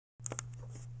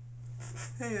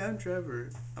Hey, I'm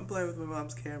Trevor. I'm playing with my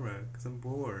mom's camera because I'm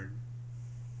bored.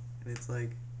 And it's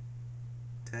like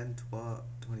 10, 12,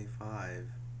 25.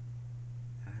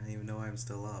 I don't even know why I'm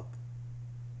still up.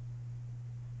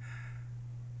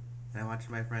 And I watched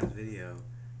my friend's video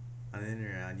on the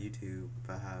internet on YouTube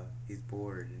about how he's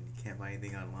bored and he can't find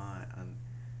anything online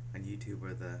on YouTube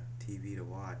or the TV to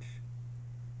watch.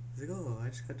 He's like, oh, I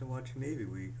just got to watch Navy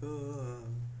Week. Oh.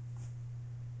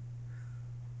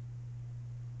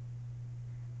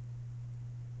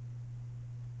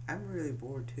 I'm really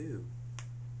bored too.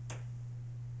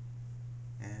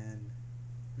 And,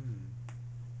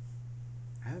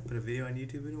 I haven't put a video on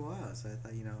YouTube in a while, so I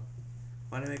thought,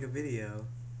 why not make a video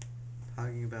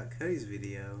talking about Cody's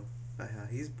video about how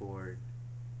he's bored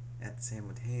at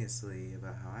simultaneously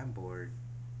about how I'm bored.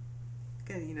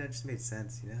 Again, it just made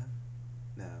sense,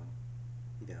 No,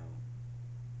 you don't.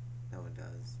 No one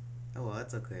does. Oh well,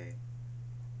 that's okay.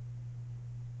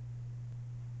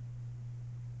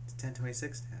 It's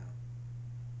 10:26 now.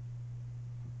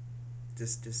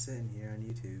 Just sitting here on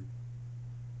YouTube.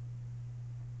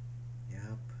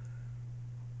 Yep.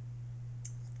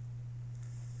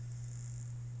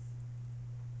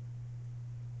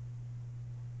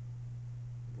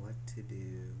 What to do?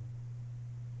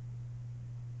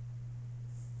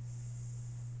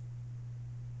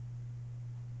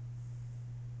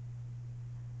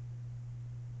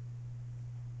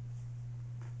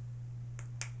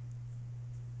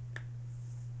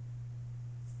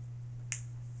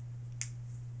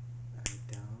 I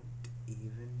don't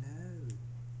even know.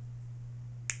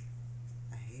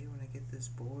 I hate it when I get this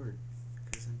bored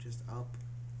because I'm just up,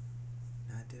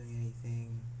 not doing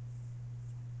anything.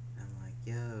 I'm like,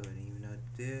 yo, I don't even know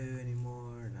what to do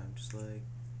anymore, and I'm just like,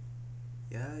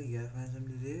 yo, you gotta find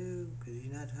something to do, cause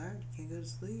you're not tired, you can't go to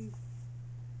sleep.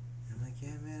 And I'm like,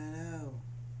 yeah, man, I know,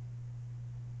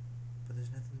 but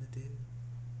there's nothing to do.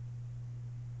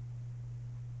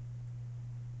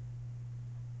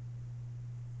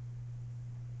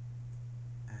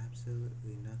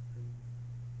 Absolutely nothing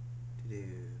to do.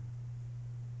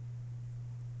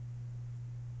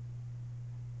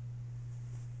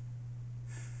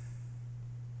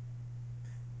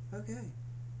 Okay,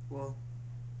 well,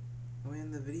 I'm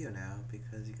in the video now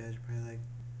because you guys are probably like,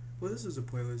 well, this was a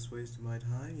pointless waste of my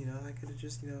time, I could have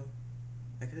just,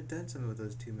 I could have done something with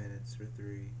those 2 minutes or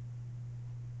 3.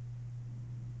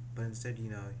 But instead,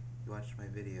 you watched my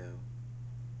video.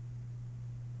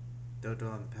 Don't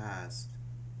dwell on the past.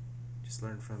 Just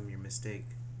learn from your mistake.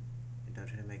 And don't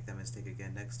try to make that mistake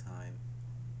again next time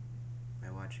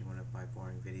by watching one of my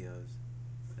boring videos.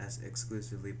 That's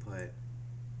exclusively put,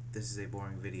 this is a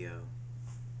boring video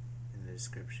in the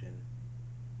description.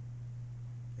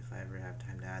 If I ever have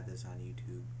time to add this on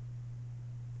YouTube,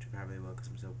 which I probably will because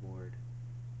I'm so bored.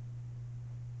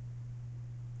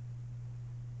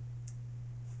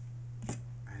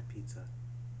 I had pizza.